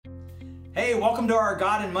Hey, welcome to our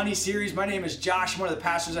God and Money series. My name is Josh, I'm one of the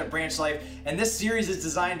pastors at Branch Life, and this series is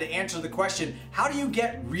designed to answer the question, how do you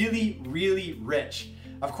get really, really rich?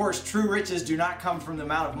 Of course, true riches do not come from the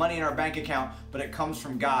amount of money in our bank account, but it comes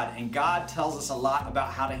from God, and God tells us a lot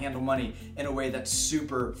about how to handle money in a way that's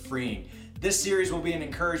super freeing. This series will be an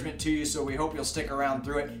encouragement to you, so we hope you'll stick around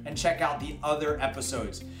through it and check out the other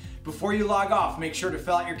episodes. Before you log off, make sure to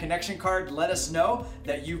fill out your connection card. Let us know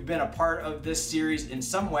that you've been a part of this series in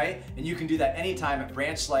some way, and you can do that anytime at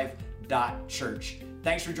branchlife.church.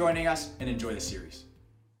 Thanks for joining us, and enjoy the series.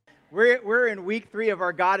 We're in week 3 of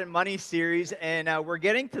our God and Money series, and we're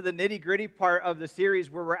getting to the nitty-gritty part of the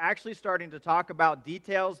series where we're actually starting to talk about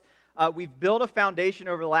details. We've built a foundation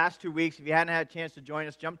over the last 2 weeks. If you hadn't had a chance to join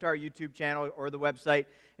us, jump to our YouTube channel or the website,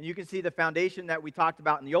 and you can see the foundation that we talked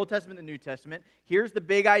about in the Old Testament and the New Testament. Here's the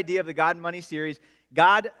big idea of the God and Money series.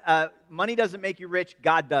 Money doesn't make you rich,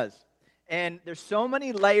 God does. And there's so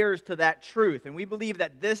many layers to that truth, and we believe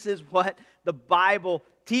that this is what the Bible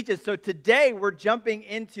teaches. So today we're jumping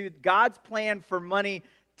into God's plan for money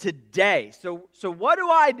today. So what do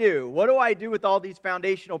I do? What do I do with all these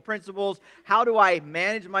foundational principles? How do I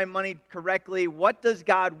manage my money correctly? What does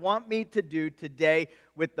God want me to do today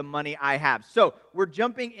with the money I have? So we're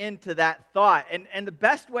jumping into that thought. And the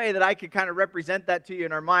best way that I could kind of represent that to you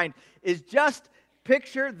in our mind is just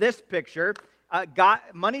picture this picture.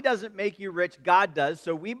 Money doesn't make you rich, God does.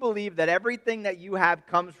 So we believe that everything that you have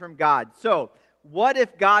comes from God. So what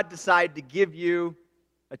if God decided to give you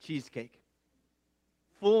a cheesecake?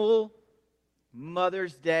 Full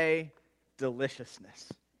Mother's Day deliciousness,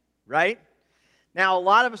 right? Now, a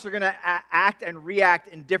lot of us are going to act and react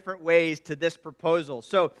in different ways to this proposal.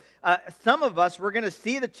 So some of us, we're going to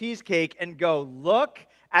see the cheesecake and go, look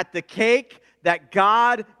at the cake that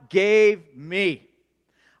God gave me.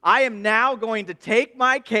 I am now going to take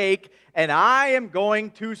my cake and I am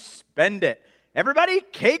going to spend it. Everybody,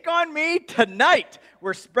 cake on me tonight.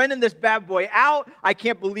 We're spreading this bad boy out. I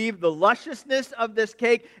can't believe the lusciousness of this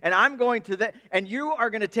cake. And I'm going to and you are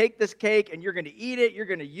going to take this cake and you're going to eat it. You're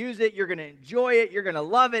going to use it. You're going to enjoy it. You're going to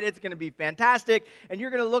love it. It's going to be fantastic. And you're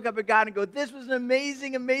going to look up at God and go, this was an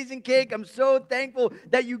amazing, amazing cake. I'm so thankful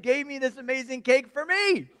that you gave me this amazing cake for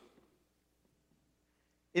me.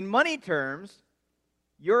 In money terms,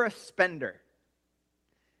 you're a spender.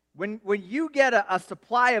 When you get a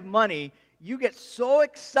supply of money, you get so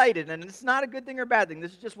excited, and it's not a good thing or bad thing.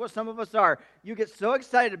 This is just what some of us are. You get so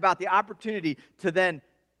excited about the opportunity to then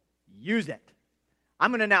use it. I'm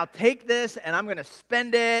going to now take this, and I'm going to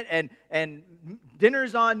spend it, and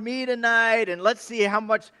dinner's on me tonight, and let's see how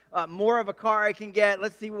much more of a car I can get.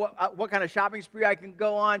 Let's see what kind of shopping spree I can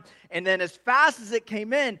go on. And then as fast as it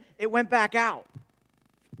came in, it went back out.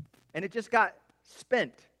 And it just got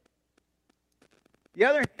spent. The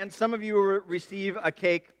other hand, some of you will receive a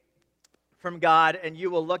cake from God, and you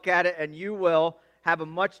will look at it, and you will have a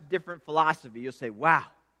much different philosophy. You'll say, wow,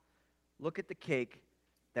 look at the cake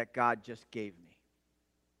that God just gave me.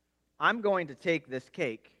 I'm going to take this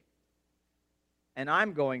cake, and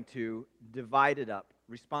I'm going to divide it up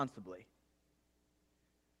responsibly.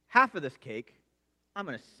 Half of this cake, I'm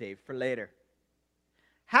going to save for later.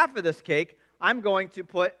 Half of this cake, I'm going to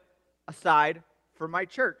put aside for my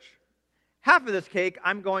church. Half of this cake,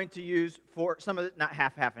 I'm going to use for some of it, not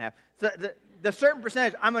half and half. So the certain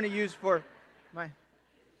percentage I'm going to use for my...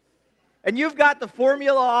 And you've got the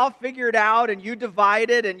formula all figured out, and you divide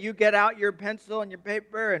it, and you get out your pencil and your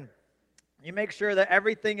paper, and you make sure that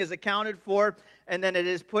everything is accounted for, and then it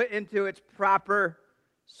is put into its proper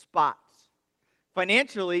spots.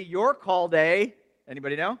 Financially, you're called a,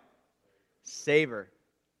 anybody know? Saver.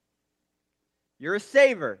 You're a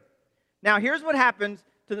saver. Now, here's what happens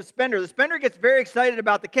to the spender. The spender gets very excited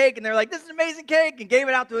about the cake, and they're like, this is an amazing cake, and gave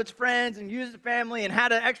it out to its friends, and used the family, and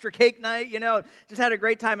had an extra cake night, just had a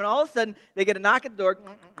great time. And all of a sudden, they get a knock at the door,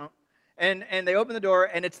 and they open the door,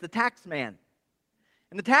 and it's the tax man.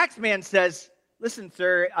 And the tax man says, listen,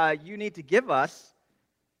 sir, you need to give us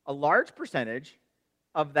a large percentage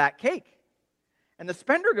of that cake. And the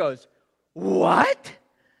spender goes, what?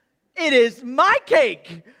 It is my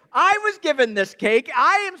cake. I was given this cake.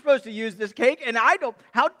 I am supposed to use this cake, and I don't.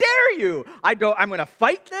 How dare you? I'm going to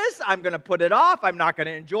fight this. I'm going to put it off. I'm not going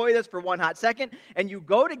to enjoy this for one hot second. And you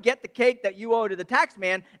go to get the cake that you owe to the tax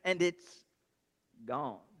man, and it's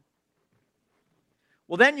gone.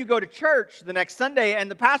 Well, then you go to church the next Sunday,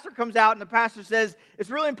 and the pastor comes out, and the pastor says, it's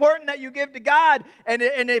really important that you give to God, and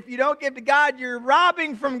if you don't give to God, you're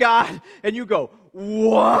robbing from God. And you go,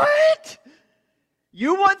 what?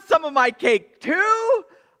 You want some of my cake too?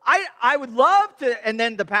 I would love to, and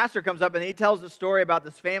then the pastor comes up and he tells the story about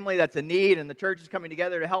this family that's in need and the church is coming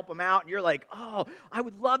together to help them out. And you're like, oh, I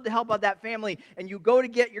would love to help out that family. And you go to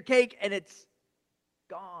get your cake and it's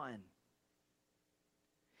gone.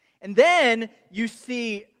 And then you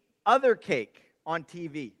see other cake on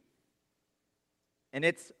TV. And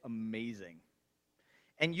it's amazing.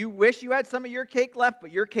 And you wish you had some of your cake left,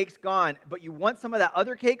 but your cake's gone. But you want some of that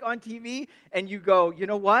other cake on TV, and you go, you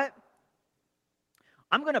know what?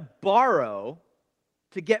 I'm going to borrow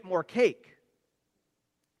to get more cake.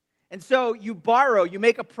 And so you borrow, you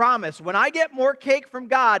make a promise. When I get more cake from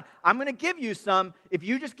God, I'm going to give you some if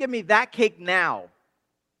you just give me that cake now.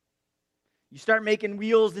 You start making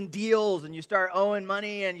wheels and deals, and you start owing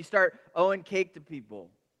money, and you start owing cake to people.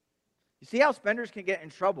 You see how spenders can get in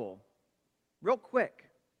trouble real quick.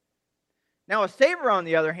 Now, a saver, on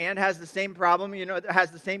the other hand, has the same problem. It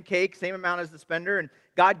has the same cake, same amount as the spender, and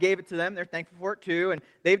God gave it to them. They're thankful for it too, and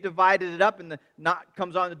they've divided it up, and the knock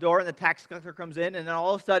comes on the door, and the tax collector comes in, and then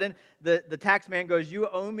all of a sudden, the tax man goes, you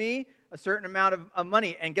owe me a certain amount of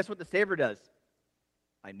money, and guess what the saver does?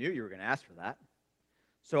 I knew you were going to ask for that.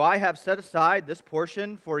 So I have set aside this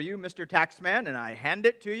portion for you, Mr. Taxman, and I hand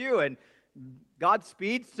it to you, and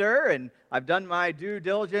Godspeed, sir, and I've done my due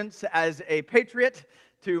diligence as a patriot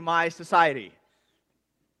to my society.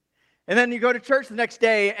 And then you go to church the next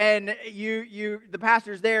day, and the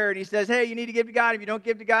pastor's there, and he says, hey, you need to give to God. If you don't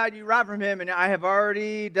give to God, you rob from him. And I have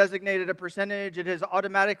already designated a percentage. It has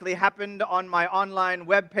automatically happened on my online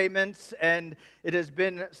web payments, and it has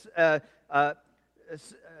been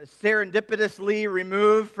serendipitously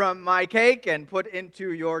removed from my cake and put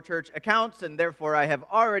into your church accounts, and therefore I have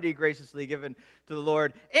already graciously given to the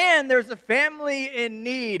Lord. And there's a family in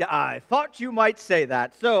need. I thought you might say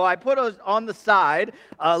that. So I put on the side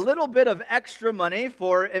a little bit of extra money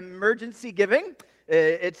for emergency giving.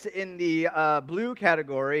 It's in the blue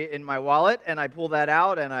category in my wallet, and I pull that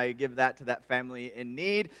out and I give that to that family in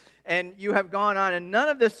need. And you have gone on, and none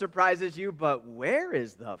of this surprises you, but where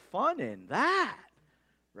is the fun in that?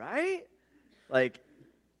 Right? Like,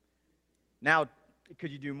 now,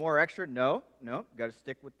 could you do more extra? No. Got to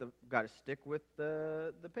stick with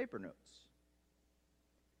the paper notes.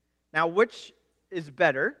 Now, which is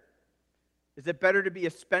better? Is it better to be a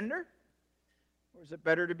spender, or is it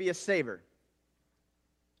better to be a saver?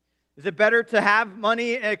 Is it better to have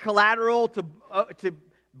money and collateral to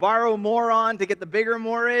borrow more on to get the bigger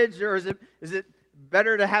mortgage, or is it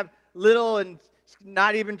better to have little and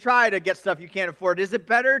not even try to get stuff you can't afford? Is it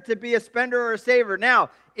better to be a spender or a saver? Now,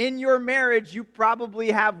 in your marriage, you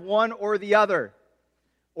probably have one or the other,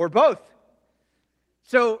 or both.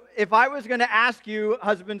 So if I was going to ask you,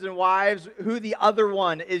 husbands and wives, who the other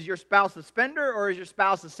one, is your spouse a spender or is your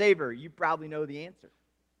spouse a saver? You probably know the answer,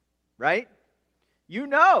 right? You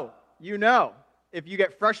know if you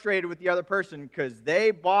get frustrated with the other person because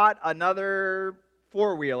they bought another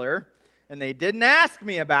four-wheeler and they didn't ask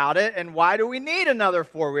me about it, and why do we need another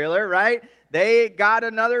four-wheeler, right? They got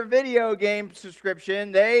another video game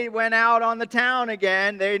subscription. They went out on the town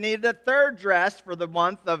again. They needed a third dress for the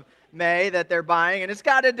month of May that they're buying, and it's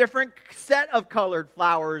got a different set of colored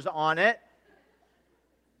flowers on it.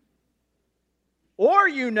 Or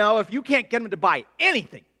if you can't get them to buy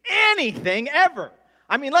anything ever.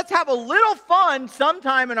 I mean, let's have a little fun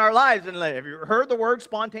sometime in our lives. And have you heard the word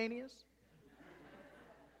spontaneous?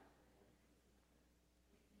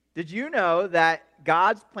 Did you know that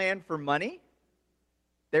God's plan for money,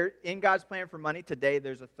 in God's plan for money today,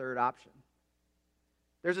 there's a third option.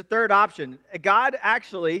 There's a third option. God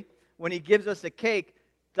actually, when he gives us a cake,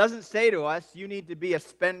 doesn't say to us, you need to be a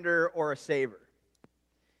spender or a saver.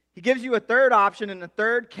 He gives you a third option and a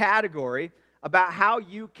third category about how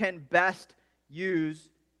you can best use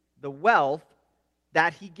the wealth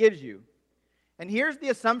that he gives you. And here's the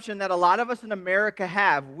assumption that a lot of us in America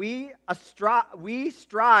have. We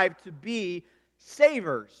strive to be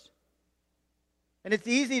savers. And it's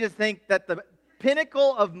easy to think that the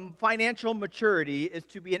pinnacle of financial maturity is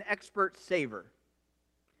to be an expert saver.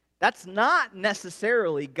 That's not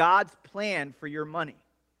necessarily God's plan for your money.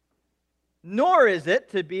 Nor is it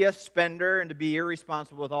to be a spender and to be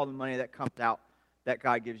irresponsible with all the money that comes out that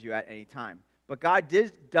God gives you at any time. But God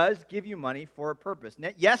does give you money for a purpose.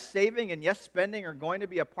 Yes, saving and yes, spending are going to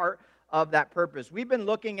be a part of that purpose. We've been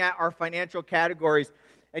looking at our financial categories,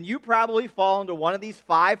 and you probably fall into one of these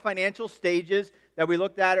 5 financial stages that we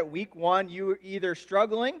looked at week 1. You're either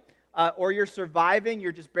struggling or you're surviving.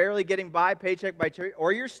 You're just barely getting by paycheck by paycheck.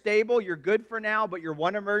 Or you're stable. You're good for now, but you're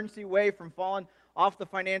one emergency away from falling off the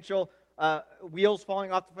financial wheels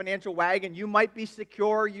falling off the financial wagon. You might be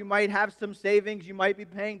secure. You might have some savings. You might be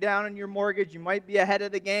paying down on your mortgage. You might be ahead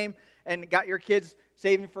of the game and got your kids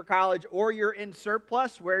saving for college, or you're in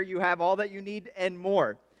surplus where you have all that you need and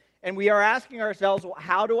more. And we are asking ourselves, well,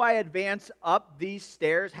 how do I advance up these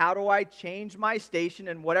stairs? How do I change my station?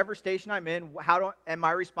 And whatever station I'm in, am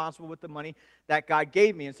I responsible with the money that God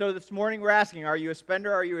gave me? And so this morning we're asking, are you a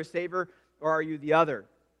spender, are you a saver, or are you the other?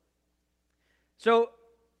 So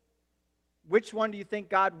which one do you think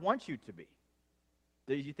God wants you to be?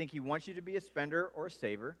 Do you think he wants you to be a spender or a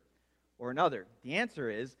saver or another? The answer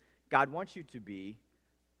is God wants you to be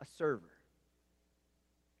a server.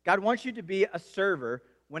 God wants you to be a server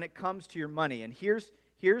when it comes to your money. And here's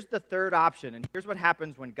the third option. And here's what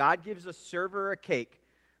happens when God gives a server a cake.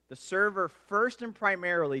 The server first and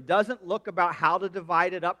primarily doesn't look about how to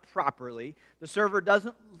divide it up properly. The server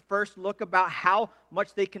doesn't first look about how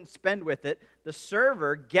much they can spend with it. The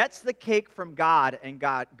server gets the cake from God, and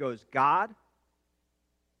God goes, God,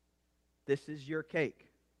 this is your cake.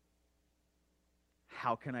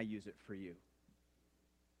 How can I use it for you?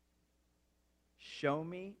 Show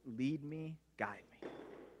me, lead me, guide me.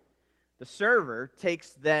 The server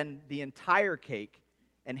takes then the entire cake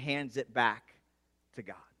and hands it back to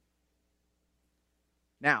God.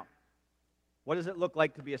 Now, what does it look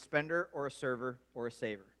like to be a spender or a server or a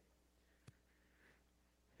saver?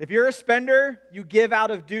 If you're a spender, you give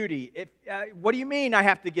out of duty. What do you mean I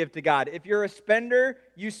have to give to God? If you're a spender,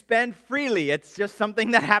 you spend freely. It's just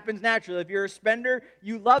something that happens naturally. If you're a spender,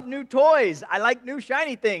 you love new toys. I like new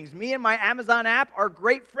shiny things. Me and my Amazon app are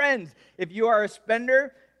great friends. If you are a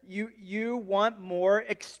spender, you want more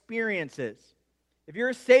experiences. If you're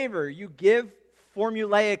a saver, you give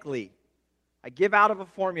formulaically. I give out of a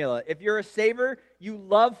formula. If you're a saver, you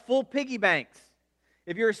love full piggy banks.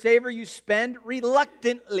 If you're a saver, you spend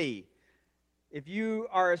reluctantly. If you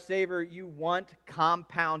are a saver, you want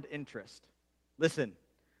compound interest. Listen,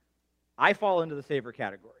 I fall into the saver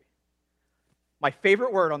category. My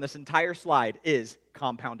favorite word on this entire slide is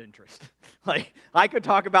compound interest. I could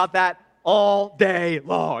talk about that all day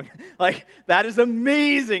long. That is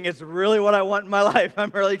amazing. It's really what I want in my life.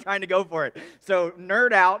 I'm really trying to go for it. So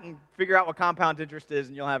nerd out and figure out what compound interest is,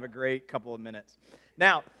 and you'll have a great couple of minutes.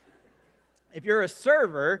 Now, if you're a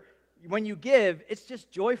server, when you give, it's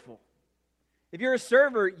just joyful. If you're a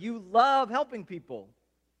server, you love helping people.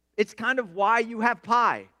 It's kind of why you have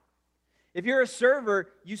pie. If you're a server,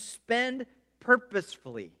 you spend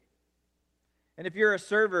purposefully. And if you're a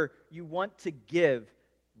server, you want to give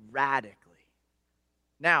radically.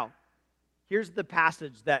 Now, here's the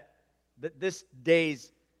passage that this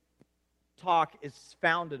day's talk is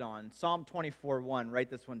founded on. Psalm 24:1. Write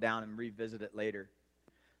this one down and revisit it later.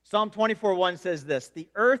 Psalm 24:1 says this: "The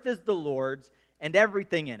earth is the Lord's and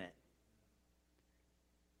everything in it,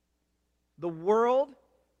 the world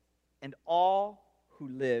and all who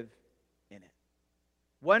live in it."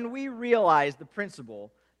 When we realize the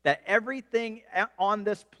principle that everything on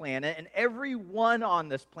this planet and everyone on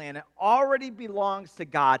this planet already belongs to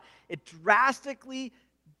God, it drastically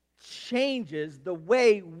changes the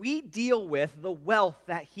way we deal with the wealth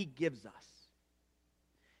that He gives us.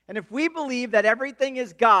 And if we believe that everything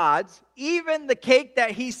is God's, even the cake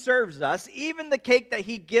that He serves us, even the cake that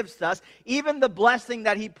He gives us, even the blessing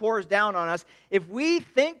that He pours down on us, if we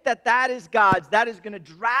think that that is God's, that is going to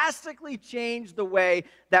drastically change the way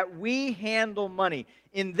that we handle money.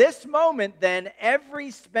 In this moment, then,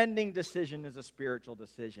 every spending decision is a spiritual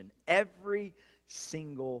decision. Every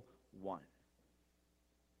single one.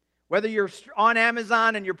 Whether you're on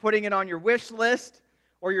Amazon and you're putting it on your wish list,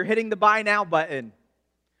 or you're hitting the buy now button.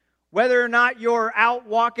 Whether or not you're out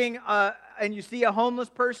walking and you see a homeless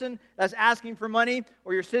person that's asking for money,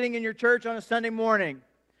 or you're sitting in your church on a Sunday morning.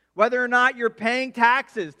 Whether or not you're paying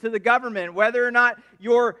taxes to the government, whether or not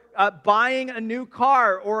you're buying a new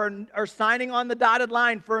car or signing on the dotted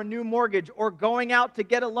line for a new mortgage or going out to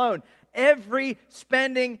get a loan. Every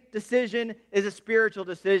spending decision is a spiritual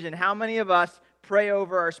decision. How many of us pray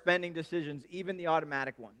over our spending decisions, even the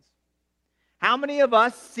automatic ones? How many of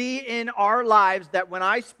us see in our lives that when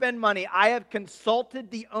I spend money, I have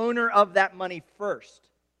consulted the owner of that money first?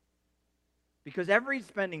 Because every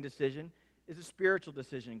spending decision is a spiritual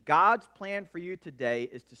decision. God's plan for you today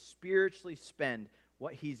is to spiritually spend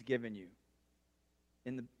what He's given you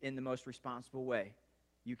in the most responsible way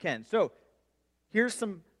you can. So, here's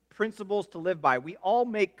some principles to live by. We all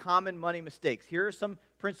make common money mistakes. Here are some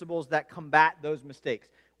principles that combat those mistakes.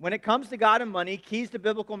 When it comes to God and money, keys to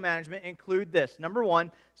biblical management include this. Number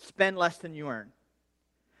one, spend less than you earn.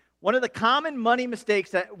 One of the common money mistakes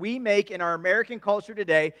that we make in our American culture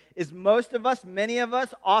today is many of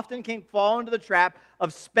us often can fall into the trap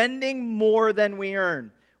of spending more than we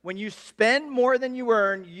earn. When you spend more than you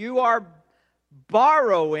earn, you are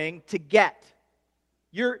borrowing to get.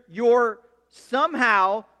 You're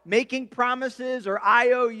somehow making promises or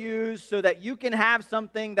IOUs so that you can have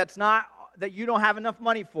something that you don't have enough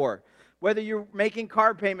money for. Whether you're making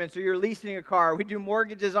car payments or you're leasing a car, we do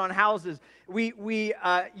mortgages on houses. We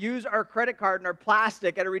use our credit card and our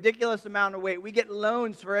plastic at a ridiculous amount of weight. We get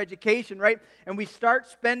loans for education, right? And we start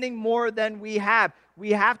spending more than we have.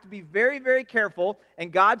 We have to be very, very careful.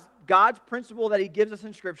 And God's principle that He gives us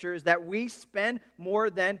in Scripture is that we spend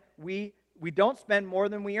more than we don't spend more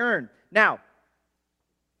than we earn. Now,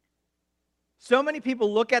 so many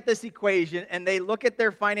people look at this equation and they look at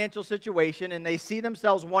their financial situation and they see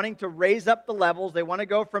themselves wanting to raise up the levels. They want to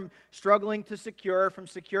go from struggling to secure, from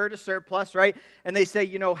secure to surplus, right? And they say,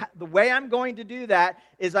 the way I'm going to do that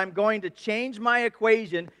is I'm going to change my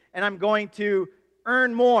equation and I'm going to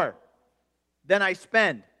earn more than I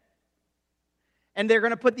spend. And they're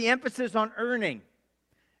going to put the emphasis on earning.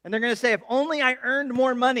 And they're going to say, if only I earned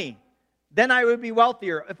more money, then I would be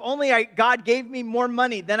wealthier. If only God gave me more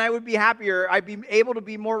money, then I would be happier. I'd be able to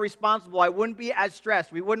be more responsible. I wouldn't be as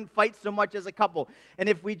stressed. We wouldn't fight so much as a couple. And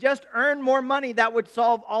if we just earned more money, that would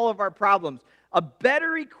solve all of our problems. A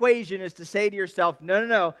better equation is to say to yourself,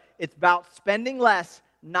 no, it's about spending less,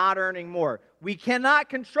 not earning more. We cannot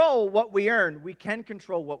control what we earn. We can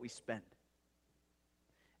control what we spend.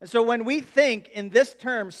 And so when we think in this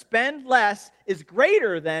term, spend less is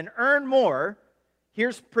greater than earn more,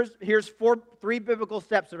 Here's three biblical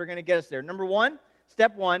steps that are going to get us there. Number one,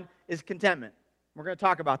 step one is contentment. We're going to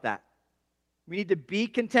talk about that. We need to be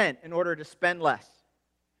content in order to spend less.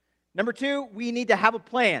 Number two, we need to have a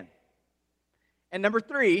plan. And number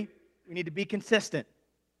three, we need to be consistent.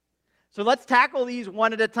 So let's tackle these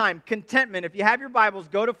one at a time. Contentment. If you have your Bibles,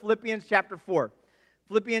 go to Philippians chapter 4.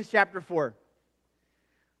 Philippians chapter 4.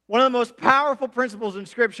 One of the most powerful principles in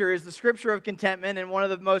Scripture is the Scripture of contentment, and one of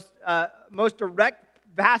the most direct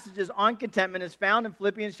passages on contentment is found in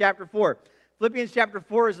Philippians chapter 4. Philippians chapter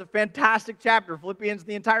 4 is a fantastic chapter. Philippians,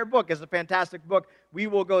 the entire book, is a fantastic book. We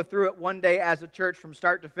will go through it one day as a church from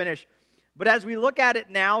start to finish. But as we look at it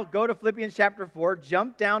now, go to Philippians chapter 4,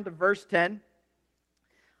 jump down to verse 10.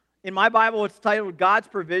 In my Bible, it's titled God's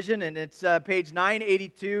Provision, and it's page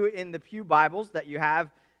 982 in the Pew Bibles that you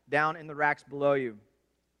have down in the racks below you.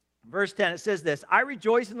 Verse 10, it says this, I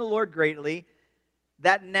rejoice in the Lord greatly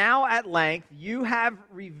that now at length you have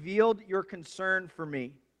revealed your concern for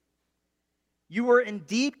me. You were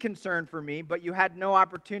indeed concerned for me, but you had no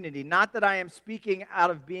opportunity. Not that I am speaking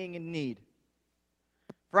out of being in need.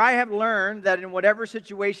 For I have learned that in whatever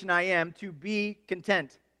situation I am, to be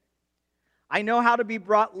content. I know how to be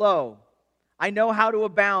brought low. I know how to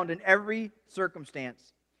abound in every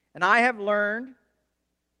circumstance. And I have learned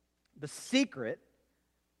the secret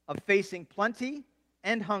of facing plenty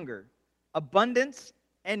and hunger, abundance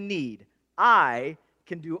and need. I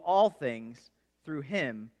can do all things through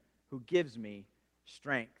Him who gives me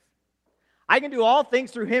strength. I can do all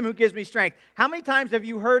things through Him who gives me strength. How many times have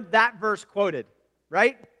you heard that verse quoted,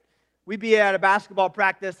 right? We'd be at a basketball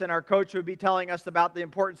practice and our coach would be telling us about the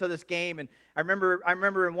importance of this game. And I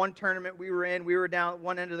remember in one tournament we were down at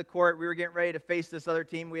one end of the court. We were getting ready to face this other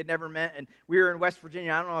team we had never met. And we were in West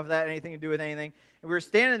Virginia. I don't know if that had anything to do with anything. And we were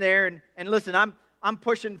standing there and listen, I'm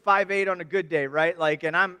pushing 5'8" on a good day, right?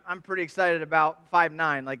 and I'm pretty excited about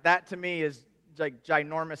 5'9". Like that to me is like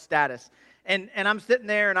ginormous status. And I'm sitting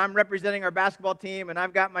there and I'm representing our basketball team and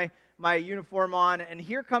I've got my uniform on and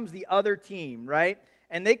here comes the other team, right?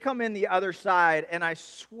 And they come in the other side, and I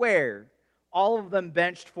swear, all of them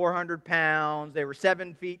benched 400 pounds. They were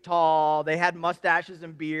 7 feet tall. They had mustaches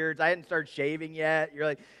and beards. I hadn't started shaving yet.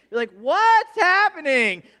 You're like, what's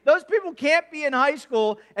happening? Those people can't be in high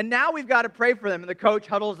school, and now we've got to pray for them. And the coach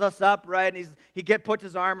huddles us up, right? And he puts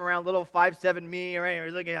his arm around little 5'7" me, right?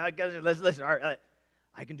 He's looking, listen, all right,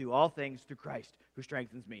 I can do all things through Christ who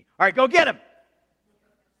strengthens me. All right, go get him.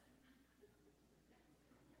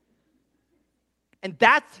 And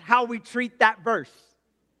that's how we treat that verse.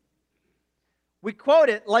 We quote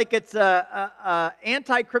it like it's a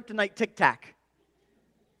anti-kryptonite tic-tac.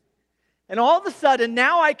 And all of a sudden,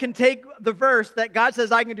 now I can take the verse that God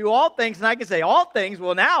says I can do all things, and I can say all things,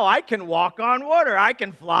 well, now I can walk on water. I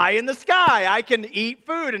can fly in the sky. I can eat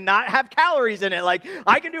food and not have calories in it. Like,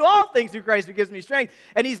 I can do all things through Christ who gives me strength.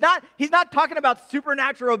 And he's not talking about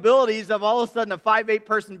supernatural abilities of all of a sudden a 5'8"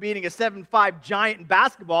 person beating a 7'5" giant in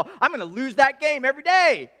basketball. I'm going to lose that game every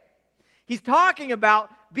day. He's talking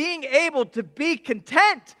about being able to be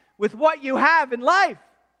content with what you have in life.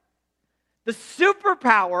 The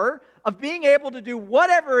superpower of being able to do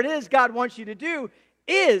whatever it is God wants you to do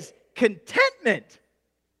is contentment.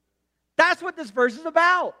 That's what this verse is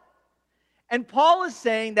about. And Paul is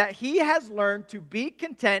saying that he has learned to be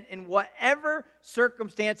content in whatever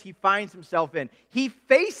circumstance he finds himself in. He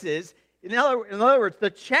faces, in other words, the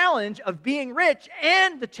challenge of being rich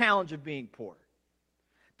and the challenge of being poor.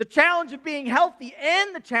 The challenge of being healthy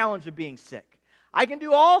and the challenge of being sick. I can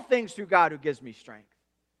do all things through God who gives me strength.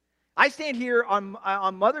 I stand here on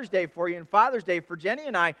Mother's Day for you, and Father's Day for Jenny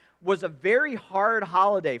and I was a very hard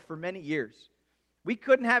holiday for many years. We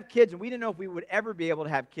couldn't have kids, and we didn't know if we would ever be able to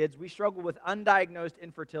have kids. We struggled with undiagnosed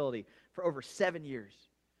infertility for over 7 years.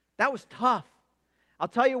 That was tough. I'll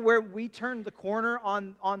tell you where we turned the corner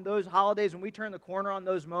on those holidays, when we turned the corner on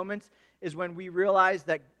those moments, is when we realized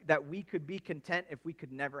that we could be content if we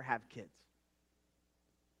could never have kids.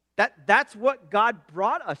 That's what God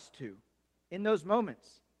brought us to in those moments.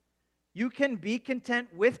 You can be content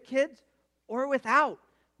with kids or without,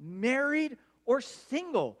 married or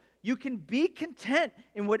single. You can be content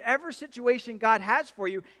in whatever situation God has for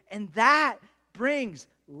you, and that brings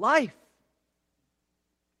life.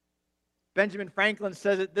 Benjamin Franklin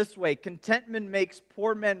says it this way: contentment makes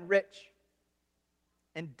poor men rich,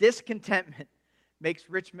 and discontentment makes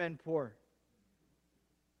rich men poor.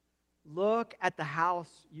 Look at the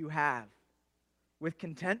house you have. With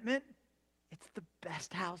contentment, it's the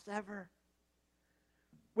best house ever.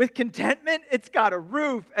 With contentment, it's got a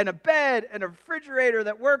roof and a bed and a refrigerator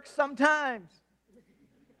that works sometimes.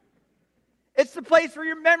 It's the place where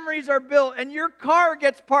your memories are built and your car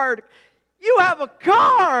gets parked. You have a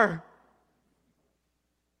car!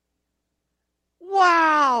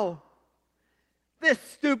 Wow! This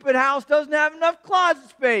stupid house doesn't have enough closet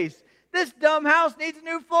space. This dumb house needs a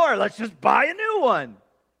new floor. Let's just buy a new one.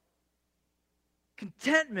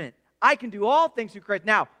 Contentment. I can do all things through Christ.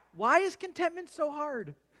 Now, why is contentment so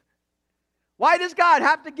hard? Why does God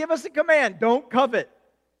have to give us a command? Don't covet.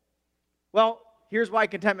 Well, here's why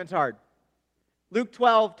contentment's hard. Luke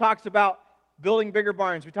 12 talks about building bigger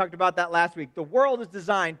barns. We talked about that last week. The world is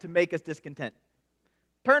designed to make us discontent.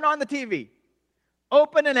 Turn on the TV.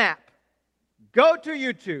 Open an app. Go to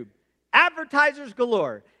YouTube. Advertisers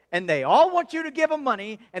galore. And they all want you to give them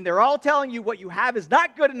money, and they're all telling you what you have is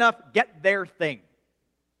not good enough. Get their thing.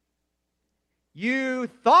 You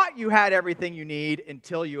thought you had everything you need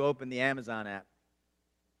until you opened the Amazon app.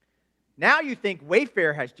 Now you think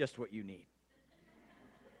Wayfair has just what you need.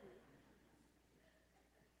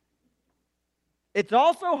 It's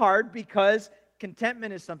also hard because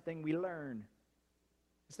contentment is something we learn.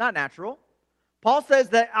 It's not natural. Paul says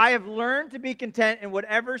that I have learned to be content in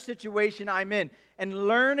whatever situation I'm in. And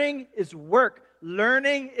learning is work.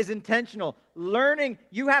 Learning is intentional. Learning,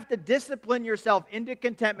 you have to discipline yourself into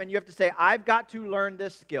contentment. You have to say, I've got to learn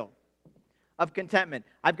this skill of contentment.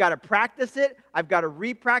 I've got to practice it. I've got to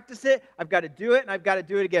re-practice it. I've got to do it, and I've got to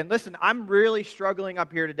do it again. Listen, I'm really struggling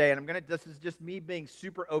up here today, and this is just me being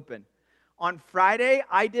super open. On Friday,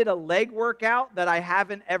 I did a leg workout that I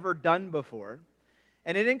haven't ever done before,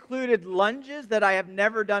 and it included lunges that I have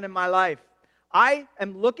never done in my life. I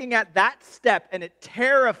am looking at that step, and it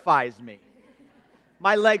terrifies me.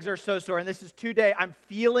 My legs are so sore, and this is 2 days. I'm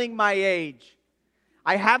feeling my age.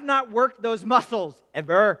 I have not worked those muscles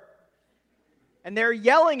ever. And they're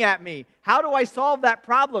yelling at me. How do I solve that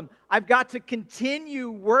problem? I've got to continue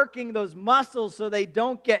working those muscles so they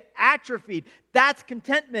don't get atrophied. That's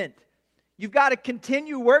contentment. You've got to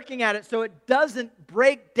continue working at it so it doesn't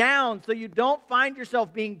break down, so you don't find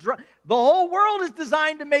yourself being drunk. The whole world is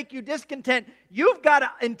designed to make you discontent. You've got to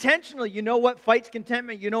intentionally, you know what fights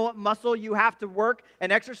contentment? You know what muscle you have to work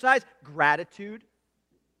and exercise? Gratitude.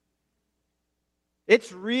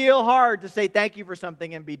 It's real hard to say thank you for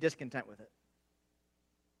something and be discontent with it.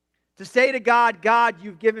 To say to God, God,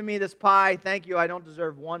 you've given me this pie. Thank you. I don't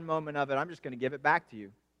deserve one moment of it. I'm just going to give it back to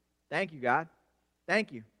you. Thank you, God.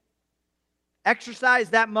 Thank you.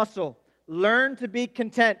 Exercise that muscle. Learn to be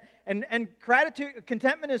content. And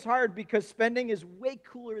contentment is hard because spending is way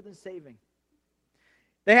cooler than saving.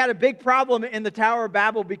 They had a big problem in the Tower of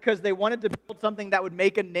Babel because they wanted to build something that would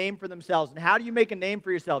make a name for themselves. And how do you make a name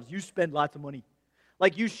for yourselves? You spend lots of money.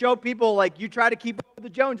 Like you show people, like you try to keep up with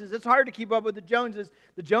the Joneses. It's hard to keep up with the Joneses.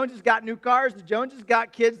 The Joneses got new cars. The Joneses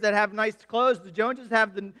got kids that have nice clothes. The Joneses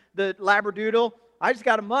have the Labradoodle. I just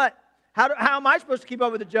got a mutt. How am I supposed to keep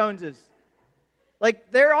up with the Joneses?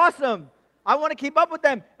 Like, they're awesome. I want to keep up with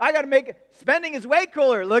them. I got to make it. Spending is way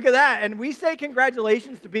cooler. Look at that. And we say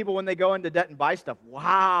congratulations to people when they go into debt and buy stuff.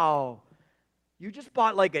 Wow. You just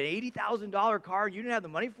bought like an $80,000 car. You didn't have the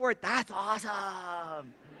money for it? That's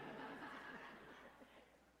awesome.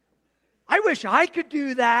 I wish I could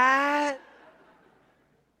do that.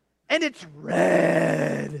 And it's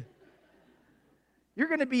red. You're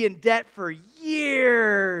going to be in debt for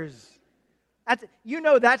years.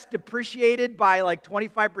 That's depreciated by like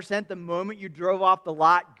 25% the moment you drove off the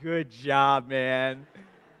lot. Good job, man.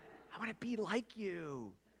 I want to be like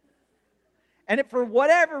you. And for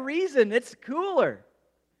whatever reason, it's cooler.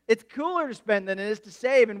 It's cooler to spend than it is to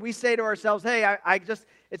save. And we say to ourselves, hey,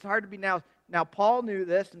 it's hard to be now. Now, Paul knew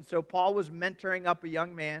this, and so Paul was mentoring up a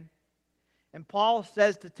young man. And Paul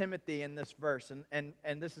says to Timothy in this verse, and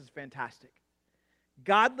this is fantastic.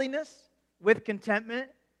 Godliness with contentment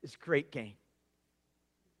is great gain.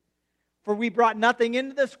 For we brought nothing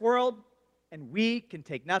into this world, and we can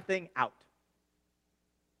take nothing out.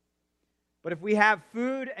 But if we have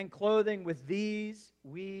food and clothing, with these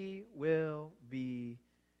we will be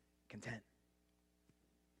content.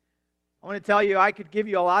 I want to tell you, I could give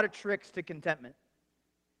you a lot of tricks to contentment.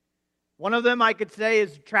 One of them I could say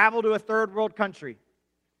is travel to a third world country.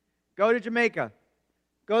 Go to Jamaica.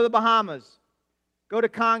 Go to the Bahamas. Go to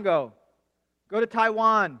Congo. Go to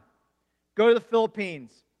Taiwan. Go to the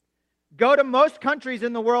Philippines. Go to most countries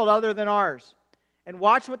in the world other than ours. And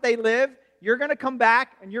watch what they live. You're going to come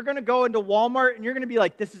back and you're going to go into Walmart and you're going to be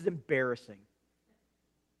like, this is embarrassing.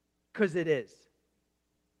 Because it is.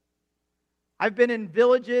 I've been in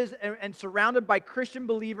villages and surrounded by Christian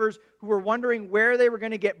believers who were wondering where they were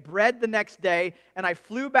going to get bread the next day. And I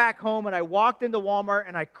flew back home and I walked into Walmart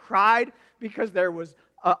and I cried because there was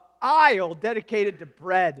an aisle dedicated to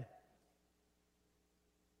bread.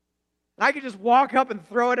 And I could just walk up and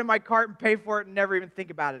throw it in my cart and pay for it and never even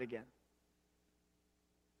think about it again.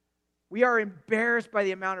 We are embarrassed by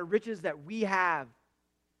the amount of riches that we have.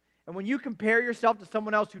 And when you compare yourself to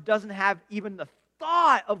someone else who doesn't have even the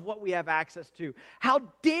thought of what we have access to, how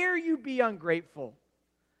dare you be ungrateful?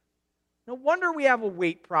 No wonder we have a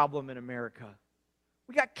weight problem in America.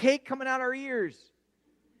 We got cake coming out our ears.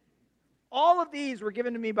 All of these were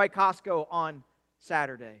given to me by Costco on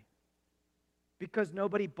Saturday because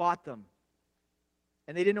nobody bought them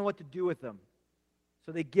and they didn't know what to do with them.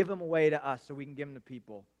 So they give them away to us so we can give them to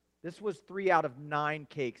people. This was 3 out of 9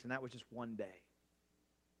 cakes, and that was just one day.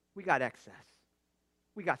 We got excess.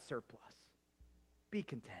 We got surplus. Be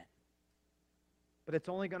content. But it's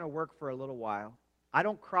only going to work for a little while. I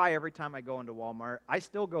don't cry every time I go into Walmart. I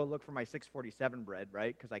still go look for my 647 bread,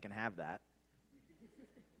 right? Because I can have that.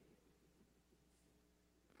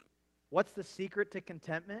 What's the secret to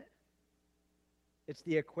contentment? It's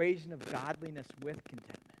the equation of godliness with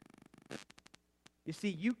contentment. You see,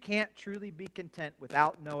 you can't truly be content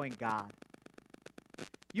without knowing God.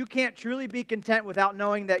 You can't truly be content without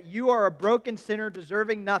knowing that you are a broken sinner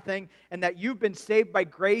deserving nothing and that you've been saved by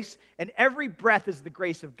grace, and every breath is the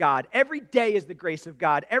grace of God. Every day is the grace of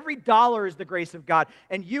God. Every dollar is the grace of God,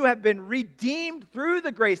 and you have been redeemed through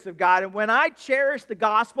the grace of God. And when I cherish the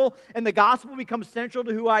gospel and the gospel becomes central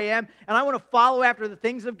to who I am and I want to follow after the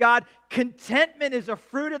things of God, contentment is a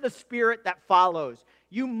fruit of the Spirit that follows.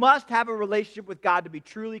 You must have a relationship with God to be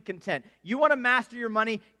truly content. You want to master your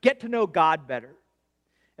money, get to know God better.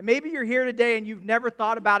 And maybe you're here today and you've never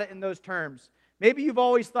thought about it in those terms. Maybe you've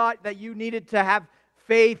always thought that you needed to have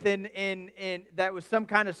faith in that was some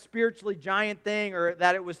kind of spiritually giant thing, or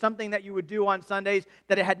that it was something that you would do on Sundays,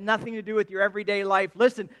 that it had nothing to do with your everyday life.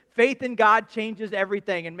 Listen, faith in God changes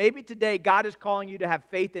everything. And maybe today God is calling you to have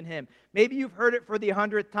faith in Him. Maybe you've heard it for the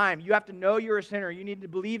 100th time. You have to know you're a sinner. You need to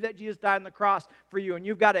believe that Jesus died on the cross for you, and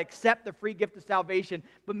you've got to accept the free gift of salvation.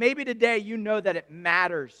 But maybe today you know that it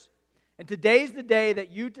matters. And today's the day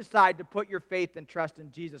that you decide to put your faith and trust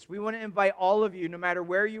in Jesus. We want to invite all of you, no matter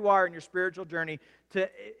where you are in your spiritual journey, to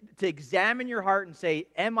examine your heart and say,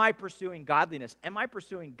 am I pursuing godliness? Am I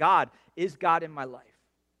pursuing God? Is God in my life?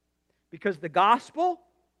 Because the gospel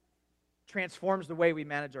transforms the way we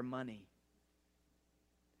manage our money.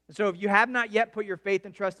 And so if you have not yet put your faith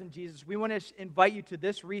and trust in Jesus, we want to invite you to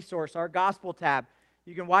this resource, our gospel tab.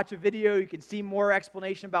 You can watch a video, you can see more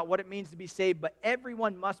explanation about what it means to be saved, but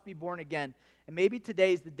everyone must be born again. And maybe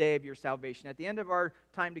today's the day of your salvation. At the end of our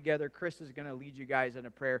time together, Chris is going to lead you guys in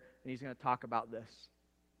a prayer, and he's going to talk about this.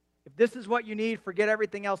 If this is what you need, forget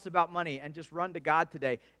everything else about money and just run to God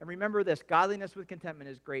today. And remember this, godliness with contentment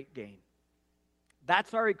is great gain.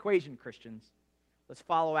 That's our equation, Christians. Let's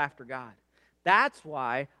follow after God. That's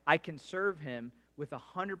why I can serve Him with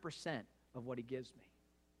 100% of what He gives me.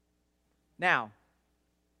 Now,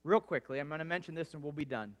 real quickly, I'm going to mention this and we'll be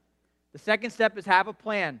done. The second step is have a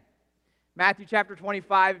plan. Matthew chapter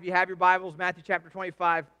 25, if you have your Bibles, Matthew chapter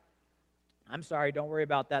 25. I'm sorry, don't worry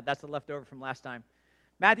about that. That's the leftover from last time.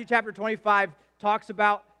 Matthew chapter 25 talks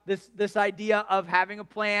about this idea of having a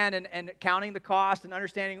plan and counting the cost and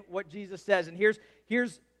understanding what Jesus says. And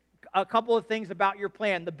here's a couple of things about your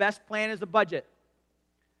plan. The best plan is a budget.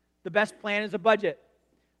 The best plan is a budget.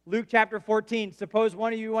 Luke chapter 14, suppose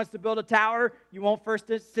one of you wants to build a tower. You won't first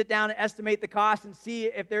sit down and estimate the cost and see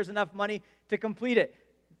if there's enough money to complete it.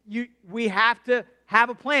 We have to have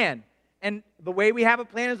a plan. And the way we have a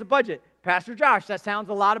plan is a budget. Pastor Josh, that sounds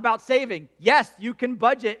a lot about saving. Yes, you can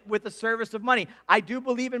budget with the service of money. I do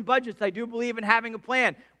believe in budgets. I do believe in having a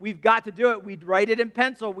plan. We've got to do it. We write it in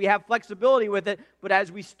pencil. We have flexibility with it. But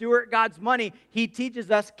as we steward God's money, He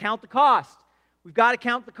teaches us count the cost. We've got to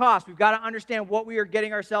count the cost. We've got to understand what we are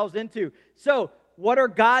getting ourselves into. So, what are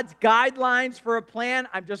God's guidelines for a plan?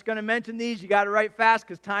 I'm just going to mention these. You got to write fast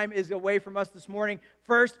because time is away from us this morning.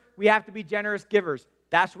 First, we have to be generous givers.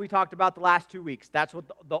 That's what we talked about the last 2 weeks. That's what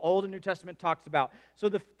the Old and New Testament talks about. So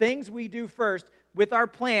the things we do first with our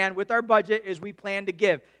plan, with our budget, is we plan to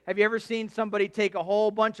give. Have you ever seen somebody take a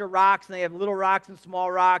whole bunch of rocks, and they have little rocks and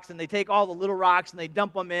small rocks, and they take all the little rocks and they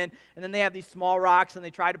dump them in, and then they have these small rocks and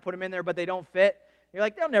they try to put them in there, but they don't fit? You're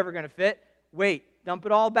like, they're never going to fit. Wait, dump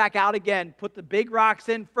it all back out again, put the big rocks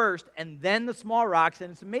in first, and then the small rocks,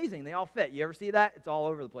 and it's amazing. They all fit. You ever see that? It's all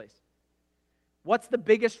over the place. What's the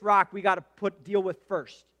biggest rock we got to deal with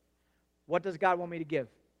first? What does God want me to give?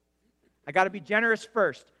 I got to be generous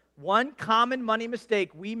first. One common money mistake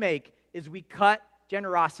we make is we cut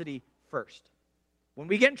generosity first. When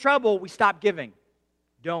we get in trouble, we stop giving.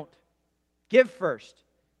 Don't. Give first.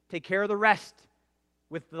 Take care of the rest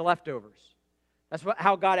with the leftovers. That's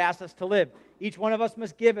how God asks us to live. Each one of us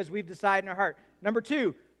must give as we've decided in our heart. Number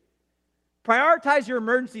 2, prioritize your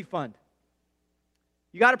emergency fund.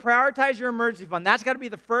 You got to prioritize your emergency fund. That's got to be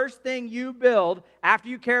the first thing you build after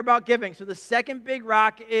you care about giving. So the second big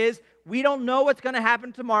rock is we don't know what's going to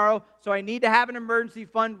happen tomorrow, so I need to have an emergency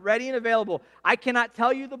fund ready and available. I cannot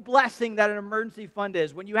tell you the blessing that an emergency fund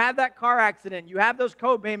is. When you have that car accident, you have those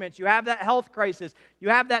co-payments, you have that health crisis, you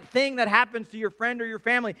have that thing that happens to your friend or your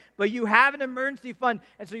family, but you have an emergency fund,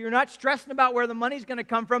 and so you're not stressing about where the money's going to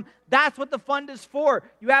come from. That's what the fund is for.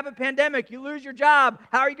 You have a pandemic, you lose your job.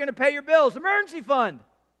 How are you going to pay your bills? Emergency fund.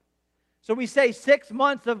 So we say 6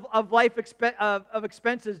 months of life of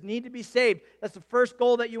expenses need to be saved. That's the first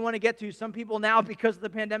goal that you want to get to. Some people now, because of the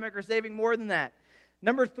pandemic, are saving more than that.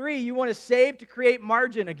 Number 3, you want to save to create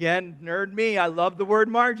margin. Again, nerd me, I love the word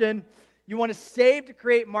margin. You want to save to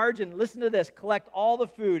create margin. Listen to this. Collect all the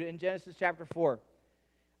food in Genesis chapter 4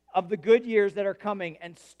 of the good years that are coming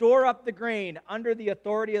and store up the grain under the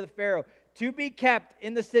authority of the Pharaoh to be kept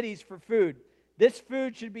in the cities for food. This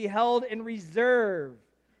food should be held in reserve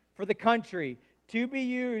for the country to be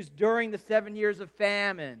used during the 7 years of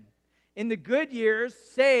famine. In the good years,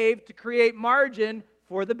 save to create margin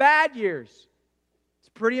for the bad years. It's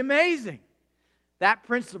pretty amazing, that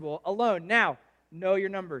principle alone. Now, know your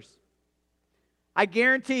numbers. I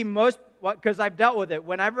guarantee because I've dealt with it,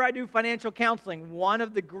 whenever I do financial counseling, one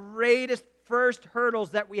of the greatest first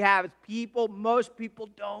hurdles that we have is most people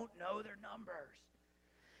don't know their numbers.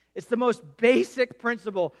 It's the most basic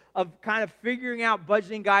principle of kind of figuring out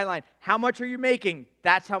budgeting guideline. How much are you making?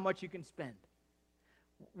 That's how much you can spend.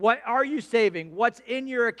 What are you saving? What's in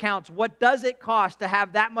your accounts? What does it cost to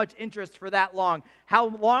have that much interest for that long? How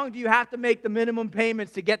long do you have to make the minimum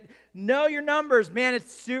payments to know your numbers? Man,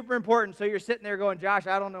 it's super important. So you're sitting there going, Josh,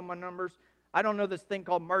 I don't know my numbers. I don't know this thing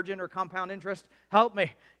called margin or compound interest. Help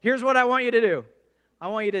me. Here's what I want you to do. I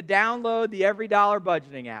want you to download the Every Dollar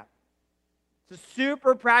Budgeting app. It's a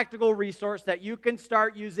super practical resource that you can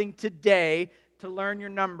start using today to learn your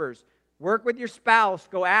numbers. Work with your spouse,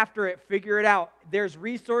 go after it, figure it out. There's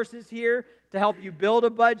resources here to help you build a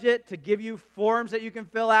budget, to give you forms that you can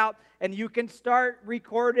fill out, and you can start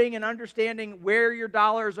recording and understanding where your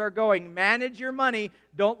dollars are going. Manage your money.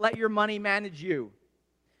 Don't let your money manage you.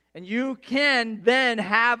 And you can then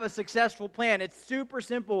have a successful plan. It's super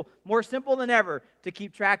simple, more simple than ever, to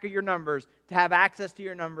keep track of your numbers, to have access to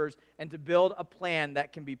your numbers, and to build a plan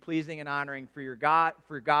that can be pleasing and honoring for your God,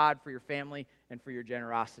 for your family, and for your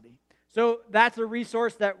generosity. So that's a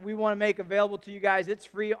resource that we want to make available to you guys. It's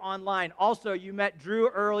free online. Also, you met Drew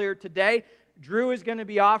earlier today. Drew is going to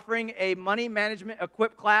be offering a money management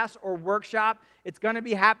equip class or workshop. It's going to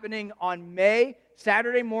be happening on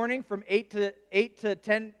Saturday morning from 8 to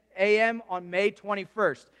 10 a.m. on May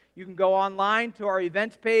 21st. You can go online to our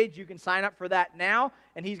events page. You can sign up for that now,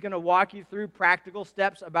 and he's going to walk you through practical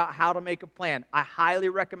steps about how to make a plan. I highly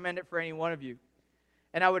recommend it for any one of you.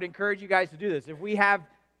 And I would encourage you guys to do this. If we have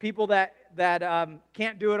people that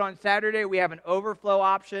can't do it on Saturday, we have an overflow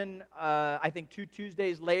option, I think 2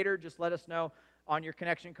 Tuesdays later. Just let us know on your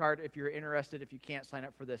connection card if you're interested, if you can't sign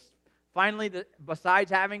up for this. Finally,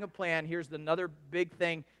 besides having a plan, here's another big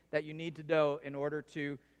thing that you need to know in order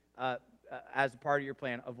to as a part of your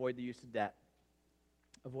plan, avoid the use of debt.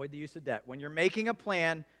 Avoid the use of debt. When you're making a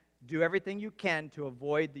plan, Do everything you can to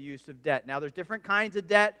avoid the use of debt. Now, there's different kinds of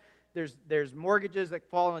debt. There's mortgages that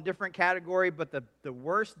fall in a different category, but the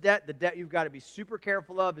worst debt, the debt you've got to be super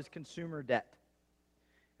careful of, is consumer debt.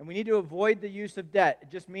 And we need to avoid the use of debt. It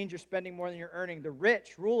just means you're spending more than you're earning. The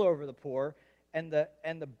rich rule over the poor, and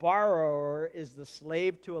the borrower is the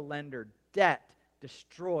slave to a lender. Debt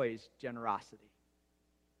destroys generosity.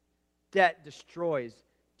 Debt destroys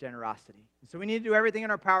generosity. And so we need to do everything in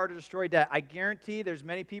our power to destroy debt. I guarantee there's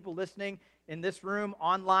many people listening in this room,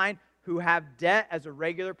 online, who have debt as a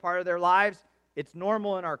regular part of their lives. It's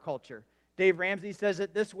normal in our culture. Dave Ramsey says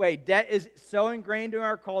it this way: debt is so ingrained in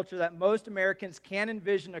our culture that most Americans can't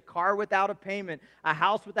envision a car without a payment, a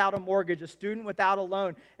house without a mortgage, a student without a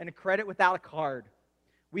loan, and a credit without a card.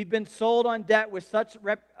 We've been sold on debt with such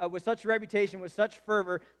reputation, with such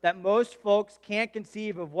fervor, that most folks can't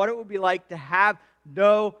conceive of what it would be like to have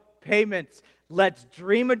no payments. Let's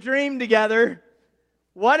dream a dream together.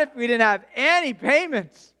 What if we didn't have any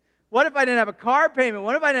payments? What if I didn't have a car payment?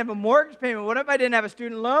 What if I didn't have a mortgage payment? What if I didn't have a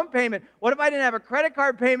student loan payment? What if I didn't have a credit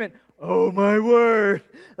card payment? Oh my word,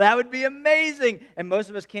 that would be amazing. And most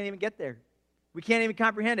of us can't even get there. We can't even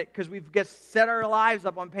comprehend it because we've just set our lives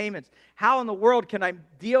up on payments. How in the world can I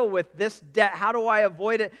deal with this debt? How do I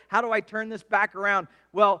avoid it? How do I turn this back around?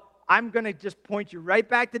 Well, I'm going to just point you right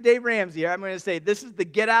back to Dave Ramsey. I'm going to say this is the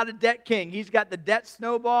get out of debt king. He's got the debt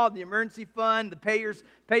snowball, the emergency fund, the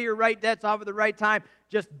pay your right debts off at the right time.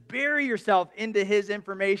 Just bury yourself into his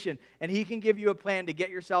information, and he can give you a plan to get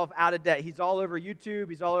yourself out of debt. He's all over YouTube.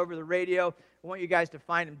 He's all over the radio. I want you guys to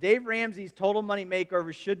find him. Dave Ramsey's Total Money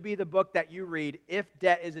Makeover should be the book that you read if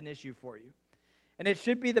debt is an issue for you. And it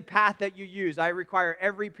should be the path that you use. I require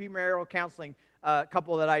every premarital counseling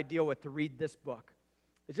couple that I deal with to read this book.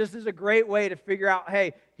 It just is a great way to figure out,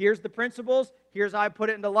 hey, here's the principles, here's how I put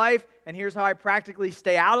it into life, and here's how I practically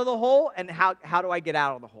stay out of the hole, and how do I get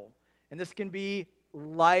out of the hole. And this can be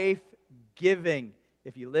life-giving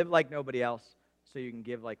if you live like nobody else, so you can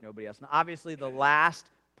give like nobody else. And obviously, the last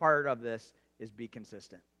part of this is be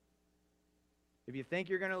consistent. If you think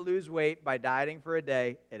you're going to lose weight by dieting for a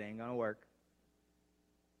day, it ain't going to work.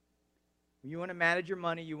 When you want to manage your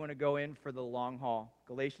money, you want to go in for the long haul.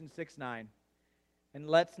 Galatians 6:9. And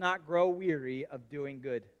let's not grow weary of doing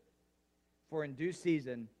good, for in due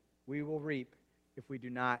season we will reap if we do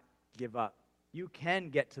not give up. You can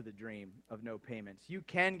get to the dream of no payments. You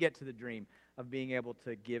can get to the dream of being able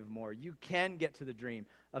to give more. You can get to the dream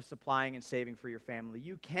of supplying and saving for your family.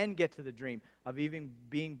 You can get to the dream of even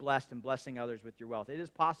being blessed and blessing others with your wealth. It is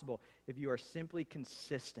possible if you are simply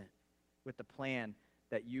consistent with the plan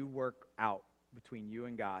that you work out between you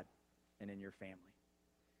and God and in your family.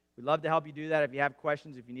 We'd love to help you do that. If you have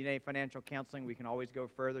questions, if you need any financial counseling, we can always go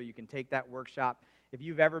further. You can take that workshop. If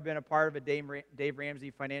you've ever been a part of a Dave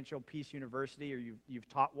Ramsey Financial Peace University, or you've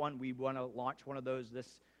taught one, we want to launch one of those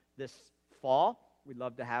this fall. We'd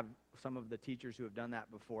love to have some of the teachers who have done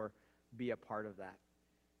that before be a part of that.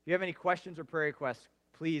 If you have any questions or prayer requests,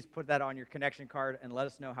 please put that on your connection card and let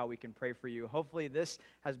us know how we can pray for you. Hopefully this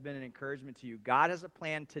has been an encouragement to you. God has a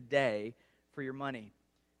plan today for your money,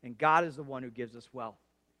 and God is the one who gives us wealth.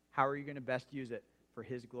 How are you going to best use it for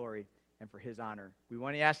His glory and for His honor? We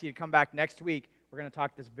want to ask you to come back next week. We're going to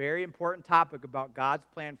talk this very important topic about God's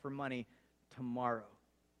plan for money tomorrow.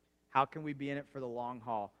 How can we be in it for the long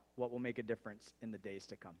haul? What will make a difference in the days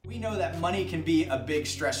to come? We know that money can be a big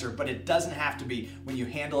stressor, but it doesn't have to be when you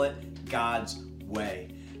handle it God's way.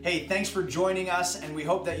 Hey, thanks for joining us, and we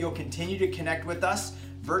hope that you'll continue to connect with us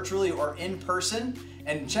virtually or in person.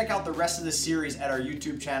 And check out the rest of the series at our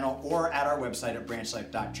YouTube channel or at our website at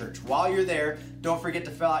branchlife.church. While you're there, don't forget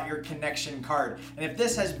to fill out your connection card. And if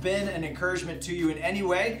this has been an encouragement to you in any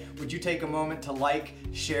way, would you take a moment to like,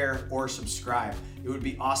 share, or subscribe? It would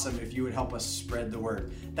be awesome if you would help us spread the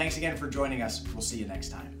word. Thanks again for joining us. We'll see you next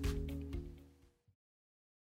time.